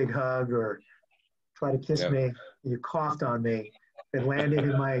gave me a big hug or tried to kiss me, and you coughed on me, it landed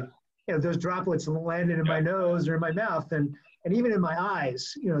in my, those droplets landed in my nose or in my mouth, and even in my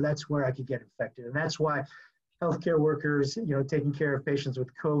eyes, that's where I could get infected. And that's why healthcare workers, taking care of patients with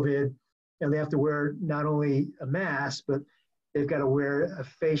COVID, they have to wear not only a mask, but they've got to wear a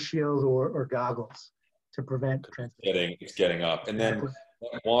face shield or goggles to prevent transmission. It's getting up. And then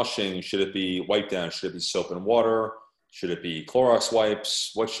washing, should it be wiped down? Should it be soap and water? Should it be Clorox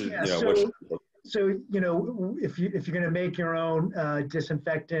wipes? What should, So, if you're going to make your own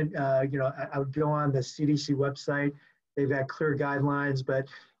disinfectant, I would go on the CDC website. They've got clear guidelines, but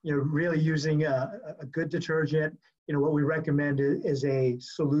really using a good detergent. What we recommend is a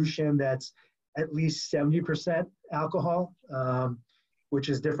solution that's at least 70% alcohol, which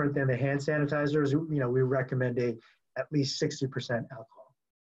is different than the hand sanitizers. We recommend at least 60% alcohol.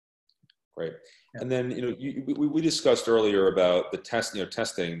 Great. Yeah. And then, we discussed earlier about the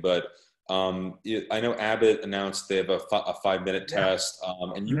testing, but I know Abbott announced they have a 5-minute test,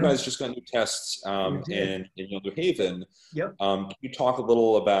 and you guys just got new tests in New Haven. Yep. Can you talk a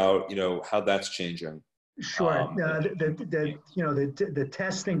little about how that's changing? Sure. The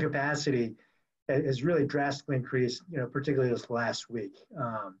testing capacity has really drastically increased, particularly this last week,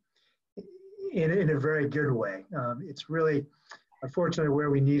 in a very good way. It's really, unfortunately, where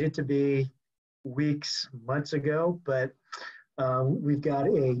we needed to be months ago, but we've got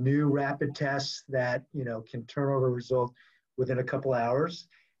a new rapid test that can turn over a result within a couple hours.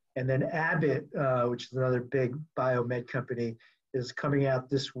 And then Abbott, which is another big biomed company, is coming out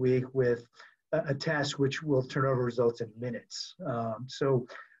this week with a test which will turn over results in minutes. So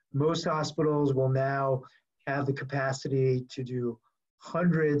most hospitals will now have the capacity to do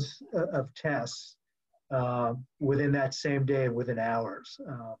hundreds of tests within that same day and within hours.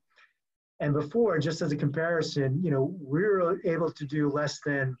 And before, just as a comparison, we were able to do less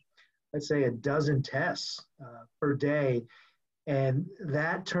than, let's say, a dozen tests per day. And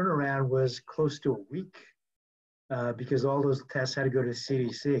that turnaround was close to a week because all those tests had to go to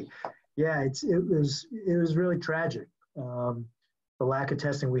CDC. Yeah, it was really tragic, the lack of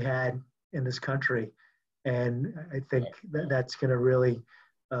testing we had in this country. And I think that's going to really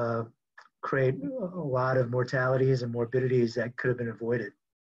create a lot of mortalities and morbidities that could have been avoided.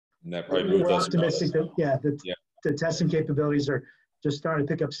 And that probably moved We're us optimistic that the testing capabilities are just starting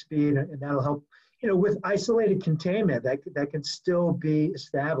to pick up speed, and that'll help. With isolated containment, that can still be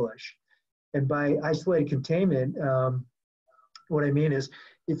established. And by isolated containment, what I mean is,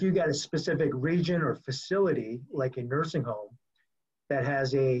 if you got a specific region or facility, like a nursing home, that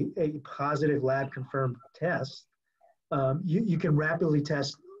has a positive lab confirmed test, you can rapidly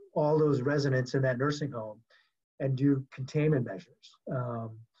test all those residents in that nursing home and do containment measures.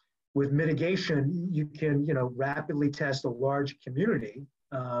 With mitigation, you can rapidly test a large community,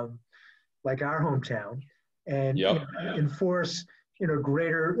 like our hometown, and enforce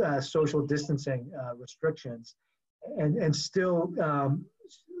greater social distancing restrictions, and still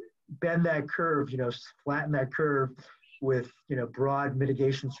bend that curve, flatten that curve with broad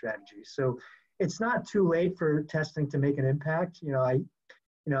mitigation strategies. So it's not too late for testing to make an impact. I'm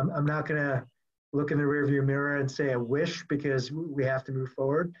not going to look in the rearview mirror and say I wish, because we have to move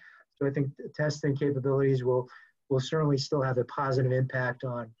forward. So I think testing capabilities will certainly still have a positive impact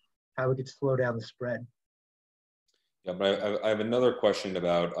on how we could slow down the spread. Yeah, but I have another question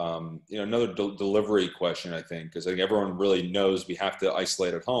about, another delivery question, I think, because I think everyone really knows we have to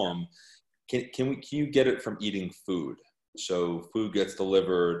isolate at home. Can you get it from eating food? So food gets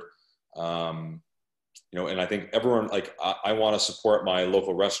delivered, and I think everyone, I want to support my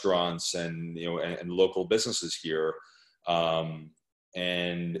local restaurants and local businesses here.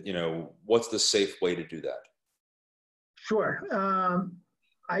 And what's the safe way to do that? Sure.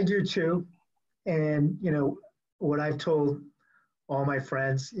 I do too. And, what I've told all my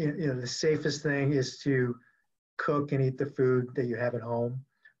friends, the safest thing is to cook and eat the food that you have at home.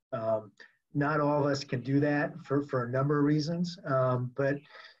 Not all of us can do that for a number of reasons. But,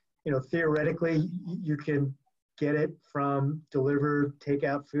 theoretically, you can get it from delivered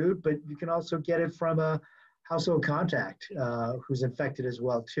takeout food, but you can also get it from a household contact who's infected as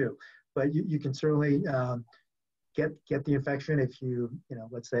well too. But you can certainly get the infection if you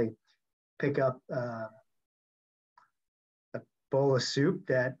let's say pick up a bowl of soup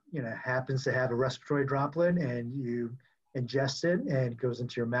that happens to have a respiratory droplet, and you ingest it and it goes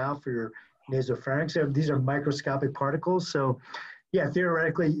into your mouth or your nasopharynx. So these are microscopic particles. So yeah,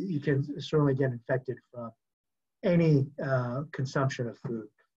 theoretically you can certainly get infected from any consumption of food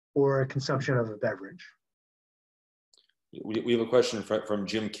or consumption of a beverage. We have a question from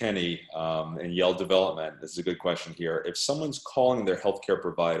Jim Kenny in Yale Development. This is a good question here. If someone's calling their healthcare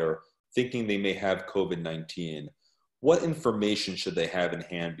provider thinking they may have COVID-19, what information should they have in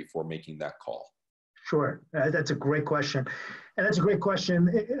hand before making that call? Sure, that's a great question. And that's a great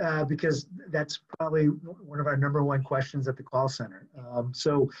question because that's probably one of our number one questions at the call center.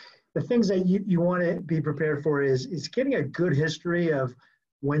 So the things that you want to be prepared for is getting a good history of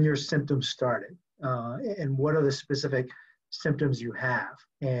when your symptoms started and what are the specific symptoms you have.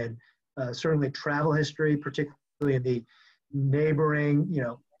 And certainly travel history, particularly in the neighboring,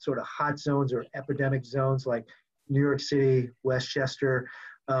 sort of hot zones or epidemic zones like New York City, Westchester,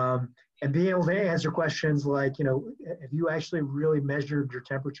 And being able to answer questions like, have you actually really measured your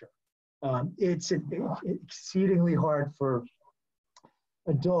temperature? It's exceedingly hard for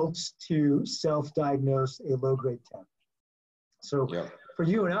adults to self-diagnose a low-grade temp. So Yeah. for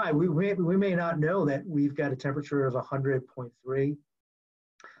you and I, we may not know that we've got a temperature of 100.3,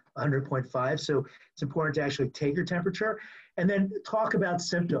 100.5. So it's important to actually take your temperature and then talk about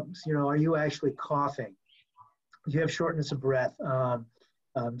symptoms. Are you actually coughing? Do you have shortness of breath? Do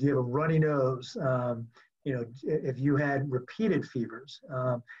you have a runny nose? If you had repeated fevers.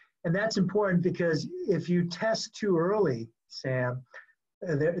 And that's important because if you test too early, Sam,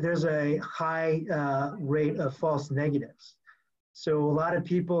 there's a high rate of false negatives. So a lot of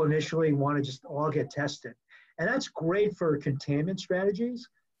people initially want to just all get tested. And that's great for containment strategies,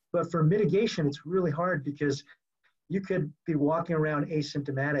 but for mitigation, it's really hard because you could be walking around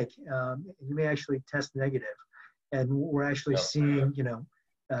asymptomatic. You may actually test negative. And we're actually seeing,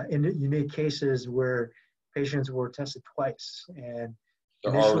 in unique cases where patients were tested twice. And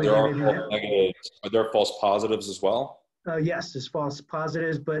Are there false positives as well? Yes, there's false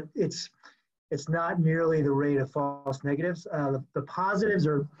positives, but it's not nearly the rate of false negatives. The positives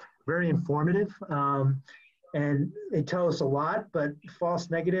are very informative, and they tell us a lot, but false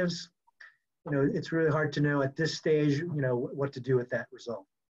negatives, it's really hard to know at this stage, what to do with that result.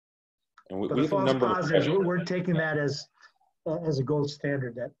 And but the false positives, we're taking that as a gold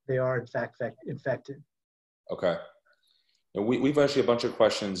standard that they are in fact infected. Okay. We've actually a bunch of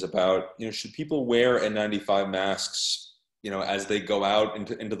questions about, should people wear N95 masks, as they go out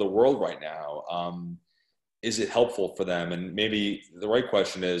into the world right now? Is it helpful for them? And maybe the right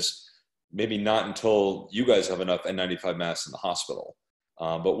question is maybe not until you guys have enough N95 masks in the hospital.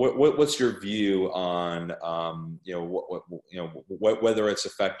 But what's your view on, whether it's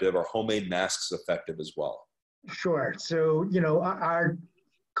effective or homemade masks effective as well? Sure. So, our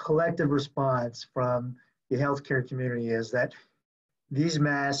collective response from the healthcare community is that these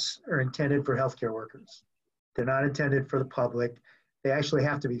masks are intended for healthcare workers. They're not intended for the public. They actually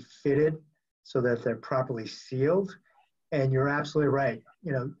have to be fitted so that they're properly sealed. And you're absolutely right.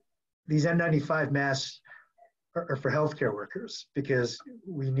 These N95 masks are for healthcare workers because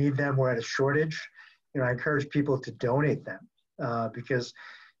we need them. We're at a shortage. I encourage people to donate them because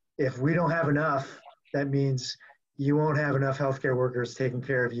if we don't have enough, that means you won't have enough healthcare workers taking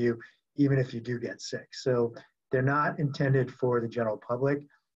care of you, even if you do get sick. So they're not intended for the general public.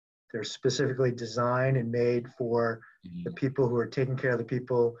 They're specifically designed and made for the people who are taking care of the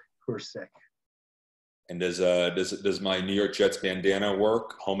people who are sick. And does my New York Jets bandana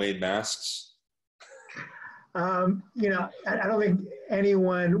work? Homemade masks? I don't think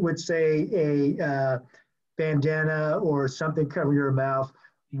anyone would say a bandana or something covering your mouth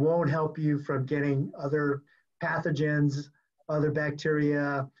won't help you from getting other pathogens, other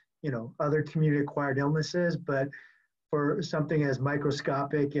bacteria, other community-acquired illnesses. But for something as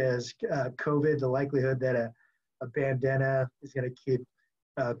microscopic as COVID, the likelihood that a bandana is going to keep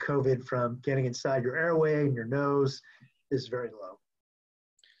COVID from getting inside your airway and your nose is very low.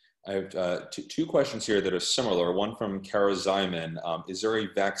 I have two questions here that are similar. One from Kara Zyman. Is there a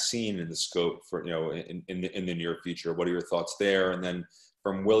vaccine in the scope for, in the near future? What are your thoughts there? And then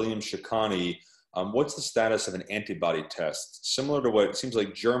from William Shikani, what's the status of an antibody test? Similar to what it seems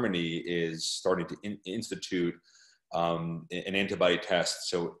like Germany is starting to institute an antibody test.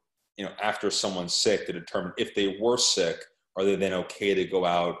 So, after someone's sick to determine if they were sick, are they then okay to go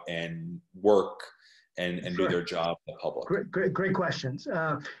out and work and Sure. do their job in the public? Great questions.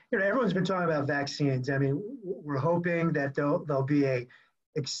 Everyone's been talking about vaccines. I mean, we're hoping that there'll be a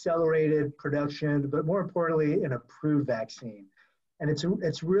accelerated production, but more importantly, an approved vaccine. And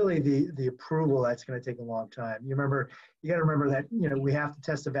it's really the approval that's going to take a long time. You got to remember that, we have to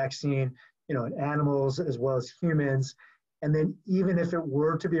test the vaccine, in animals as well as humans. And then even if it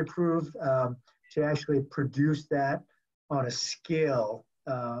were to be approved, to actually produce that on a scale,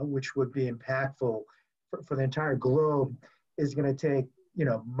 which would be impactful for the entire globe, is going to take,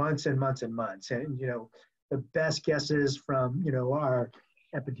 months and months and months. And, the best guesses from, our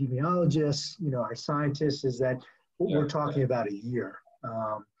epidemiologists, our scientists, is that we're talking about a year.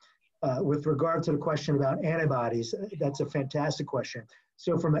 With regard to the question about antibodies, that's a fantastic question.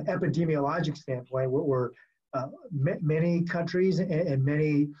 So from an epidemiologic standpoint, many countries and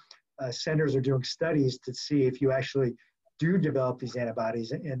many centers are doing studies to see if you actually do develop these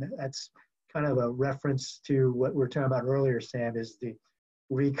antibodies. And that's kind of a reference to what we were talking about earlier, Sam, is the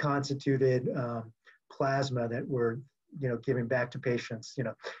reconstituted plasma that we're giving back to patients.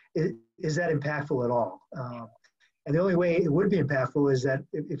 Is that impactful at all? And the only way it would be impactful is that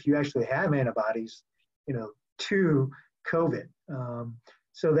if you actually have antibodies, to COVID.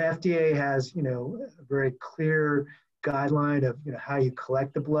 So the FDA has, a very clear guideline of, how you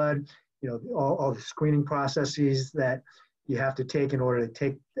collect the blood, all the screening processes that you have to take in order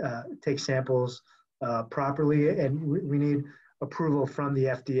to take samples properly. And we need approval from the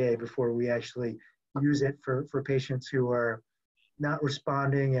FDA before we actually use it for patients who are not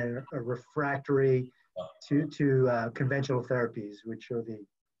responding and are refractory to conventional therapies, which are the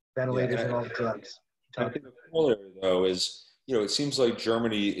ventilators and all the drugs. I think the corollary, though, is, it seems like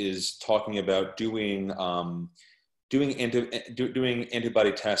Germany is talking about doing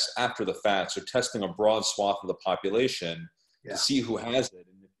antibody tests after the fact, so testing a broad swath of the population to see who has it.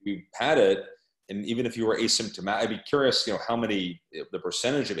 And if you had it, and even if you were asymptomatic, I'd be curious, how many, the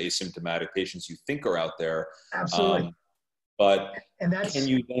percentage of asymptomatic patients you think are out there. Absolutely. But can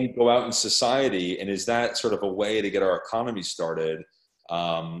you then go out in society, and is that sort of a way to get our economy started?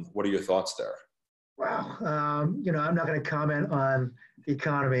 What are your thoughts there? Wow. I'm not going to comment on the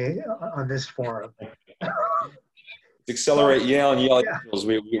economy on this forum. Accelerate Yale and Yale Angels.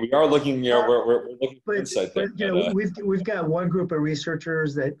 We are looking, we're looking for insight there. But, we've got one group of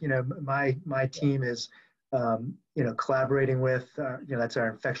researchers that, my team is, collaborating with, that's our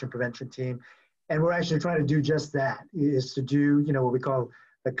infection prevention team. And we're actually trying to do just that, is to do, what we call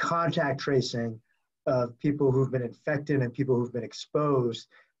the contact tracing of people who've been infected and people who've been exposed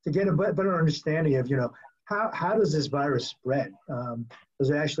to get a better understanding of, how does this virus spread?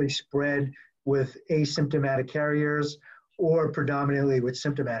 Does it actually spread with asymptomatic carriers or predominantly with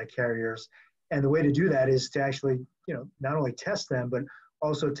symptomatic carriers? And the way to do that is to actually, not only test them, but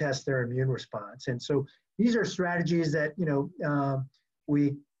also test their immune response. And so these are strategies that,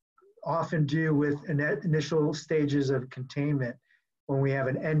 we often do with initial stages of containment when we have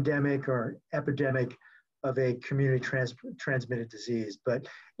an endemic or epidemic of a community transmitted disease. But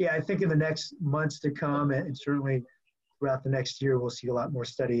yeah, I think in the next months to come, and certainly throughout the next year, we'll see a lot more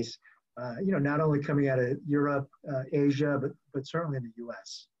studies, not only coming out of Europe, Asia, but certainly in the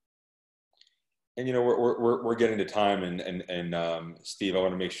US. And we're getting to time, and Steve, I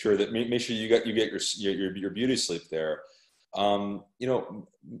want to make sure that you get your beauty sleep there.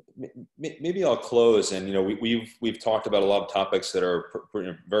 Maybe I'll close, and we've talked about a lot of topics that are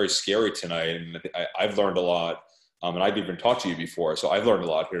very scary tonight, and I've learned a lot, and I've even talked to you before, so I've learned a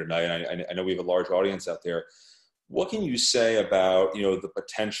lot here tonight. And I know we have a large audience out there. What can you say about the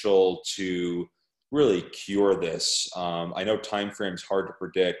potential to really cure this? I know time frame's hard to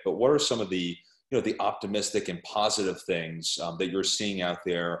predict, but what are some of the the optimistic and positive things that you're seeing out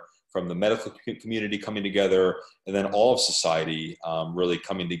there from the medical community coming together, and then all of society really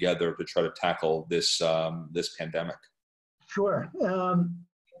coming together to try to tackle this this pandemic? Sure.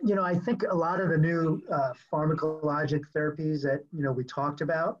 I think a lot of the new pharmacologic therapies that we talked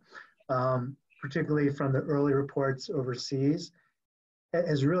about, particularly from the early reports overseas,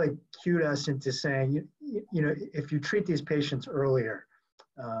 has really cued us into saying, if you treat these patients earlier,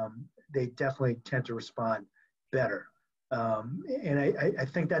 they definitely tend to respond better. And I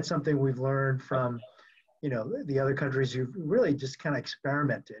think that's something we've learned from, the other countries who've really just kind of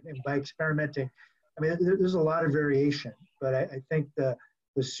experimented. And by experimenting, I mean, there's a lot of variation, but I think the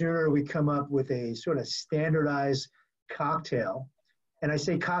sooner we come up with a sort of standardized cocktail, and I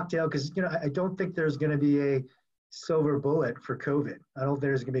say cocktail because, I don't think there's going to be a silver bullet for COVID. I don't think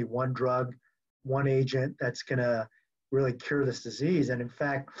there's going to be one drug, one agent that's going to really cure this disease. And in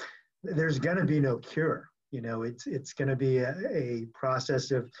fact, there's going to be no cure. It's going to be a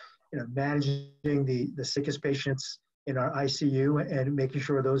process of, managing the sickest patients in our ICU and making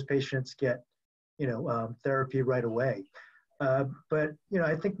sure those patients get, therapy right away. But,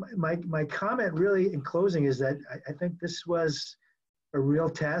 I think my comment really in closing is that I think this was a real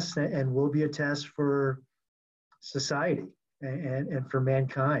test and will be a test for society and for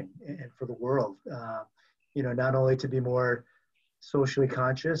mankind and for the world, not only to be more socially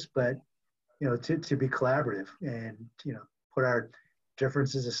conscious, but, to be collaborative and, put our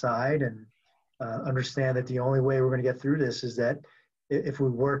differences aside and understand that the only way we're going to get through this is that if we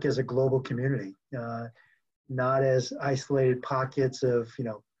work as a global community, not as isolated pockets of,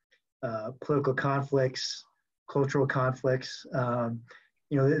 political conflicts, cultural conflicts.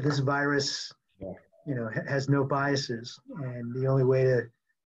 This virus, has no biases. And the only way to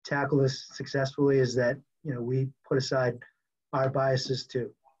tackle this successfully is that, we put aside our biases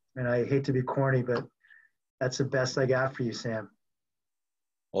too. And I hate to be corny, but that's the best I got for you, Sam.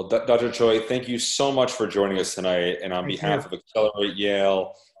 Well, Dr. Choi, thank you so much for joining us tonight. And on behalf of Accelerate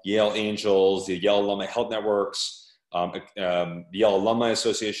Yale, Yale Angels, the Yale Alumni Health Networks, the Yale Alumni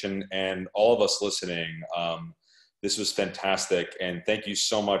Association, and all of us listening, this was fantastic. And thank you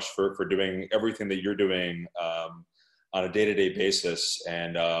so much for doing everything that you're doing on a day-to-day basis.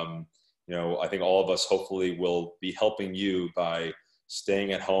 And, you know, I think all of us hopefully will be helping you by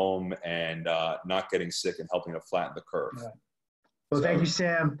staying at home and not getting sick and helping to flatten the curve. Right. Well, thank you,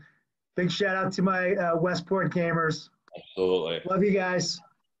 Sam. Big shout out to my Westport gamers. Absolutely. Love you guys.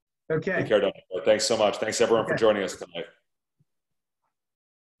 Okay. Take care, Dr. Thanks so much. Thanks everyone for joining us tonight.